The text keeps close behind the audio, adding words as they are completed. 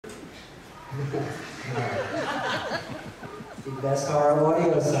The best horror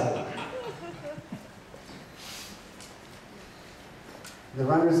audio site. The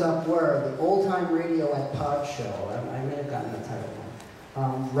runners-up were the Old Time Radio at Pod Show. I may have gotten the title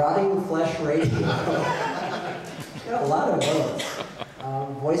wrong. Rotting Flesh Radio. Got a lot of votes.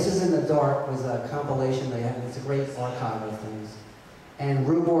 Voices in the Dark was a compilation they had. It's a great archive of things. And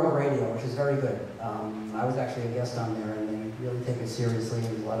Morgue Radio, which is very good. I was actually a guest on there, and they really take it seriously.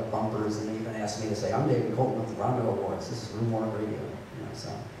 There's a lot of bumpers, and they even asked me to say, "I'm David Colton with the Rondo Awards. This is Morgue Radio." You know, so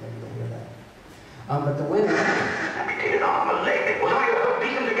maybe you'll hear that. But the winner. Amputated arm, a leg that was only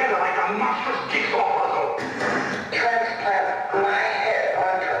beat them together like a monstrous jigsaw puzzle. Transplant my head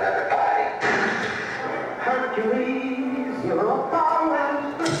onto another body. Hercules, you're a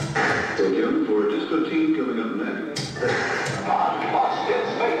fallen. Again for Disco Team coming up next. God lost in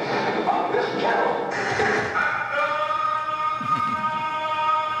space on this channel.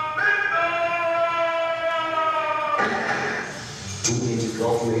 Tune in to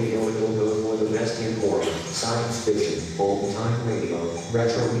Golf Radio and go for the best in horror, science fiction, old-time radio,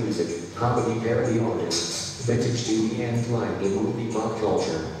 retro music, comedy parody artists, vintage TV and live in movie pop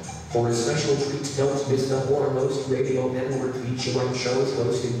culture. For a special treat, don't miss the Horror Host Radio Network featuring shows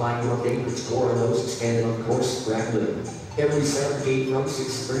hosted by your favorite horror hosts and, of course, CRAGG. Every Saturday from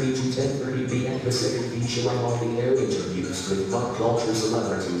 6:30 to 10:30 p.m. Pacific, featuring on-the-air interviews with pop culture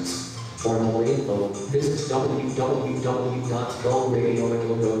celebrities. For more info, visit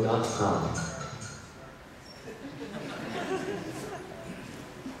www.golradioandgogo.com.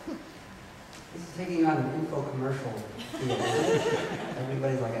 This is taking on an info commercial feel.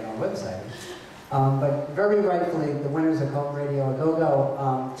 Everybody's like on our website. But very rightfully, the winners of Cult Radio Go-Go,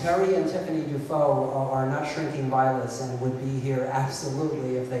 Terry and Tiffany DuFoe are not shrinking violets and would be here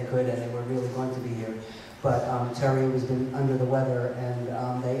absolutely if they could, and they were really going to be here. But Terry has been under the weather, and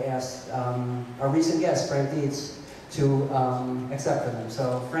they asked our recent guest, Frank Deitz, to accept for them.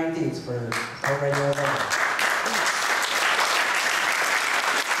 So Frank Deitz for Cult Radio Go-Go.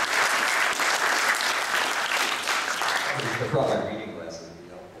 I brought my reading glasses, it'd be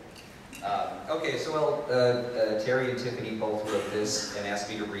helpful. Okay, so Terry and Tiffany both wrote this and asked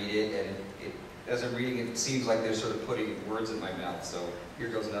me to read it, and as I'm reading it, it seems like they're sort of putting words in my mouth, so here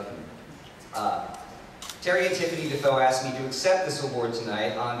goes nothing. Terry and Tiffany DuFoe asked me to accept this award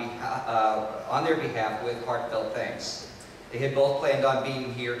tonight on their behalf with heartfelt thanks. They had both planned on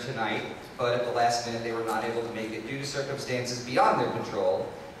being here tonight, but at the last minute they were not able to make it due to circumstances beyond their control,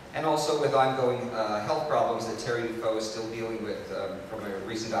 and also with ongoing health problems that Terry DuFoe is still dealing with from a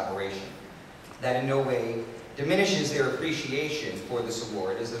recent operation. That in no way diminishes their appreciation for this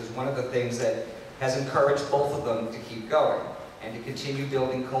award, as it is one of the things that has encouraged both of them to keep going and to continue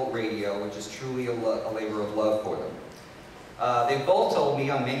building Cult Radio, which is truly a labor of love for them. They've both told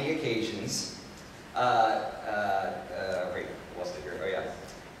me on many occasions, wait, lost it here, oh yeah,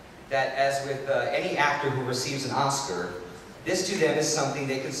 that as with any actor who receives an Oscar, this to them is something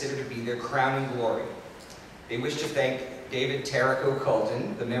they consider to be their crowning glory. They wish to thank David Tarrico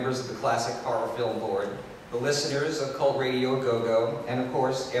Colton, the members of the Classic Horror Film Board, the listeners of Cult Radio Go-Go, and of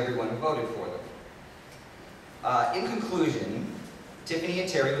course, everyone who voted for them. In conclusion, Tiffany and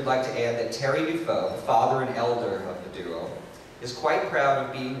Terry would like to add that Terry DuFoe, the father and elder of the duo, is quite proud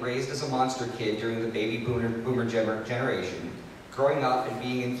of being raised as a monster kid during the baby boomer generation, growing up and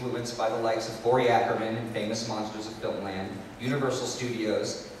being influenced by the likes of Forey Ackerman and famous monsters of Filmland, Universal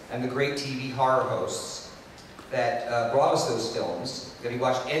Studios, and the great TV horror hosts that brought us those films that he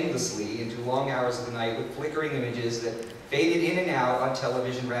watched endlessly into long hours of the night with flickering images that faded in and out on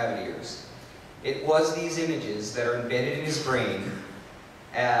television rabbit ears. It was these images that are embedded in his brain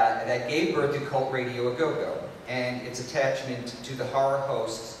that gave birth to Cult Radio Go-Go and its attachment to the horror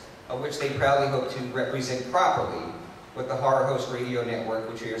hosts, of which they proudly hope to represent properly with the Horror Host Radio Network,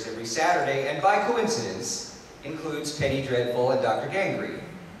 which airs every Saturday, and by coincidence, includes Penny Dreadful and Dr. Gangrene.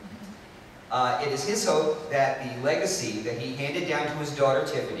 It is his hope that the legacy that he handed down to his daughter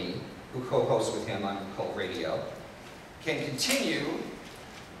Tiffany, who co-hosts with him on Cult Radio, can continue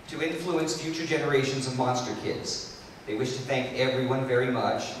to influence future generations of monster kids. They wish to thank everyone very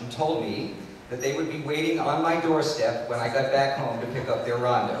much and told me that they would be waiting on my doorstep when I got back home to pick up their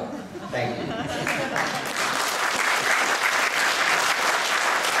Rondo. Thank you.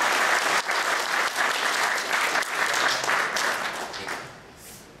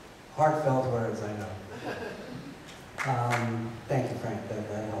 Heartfelt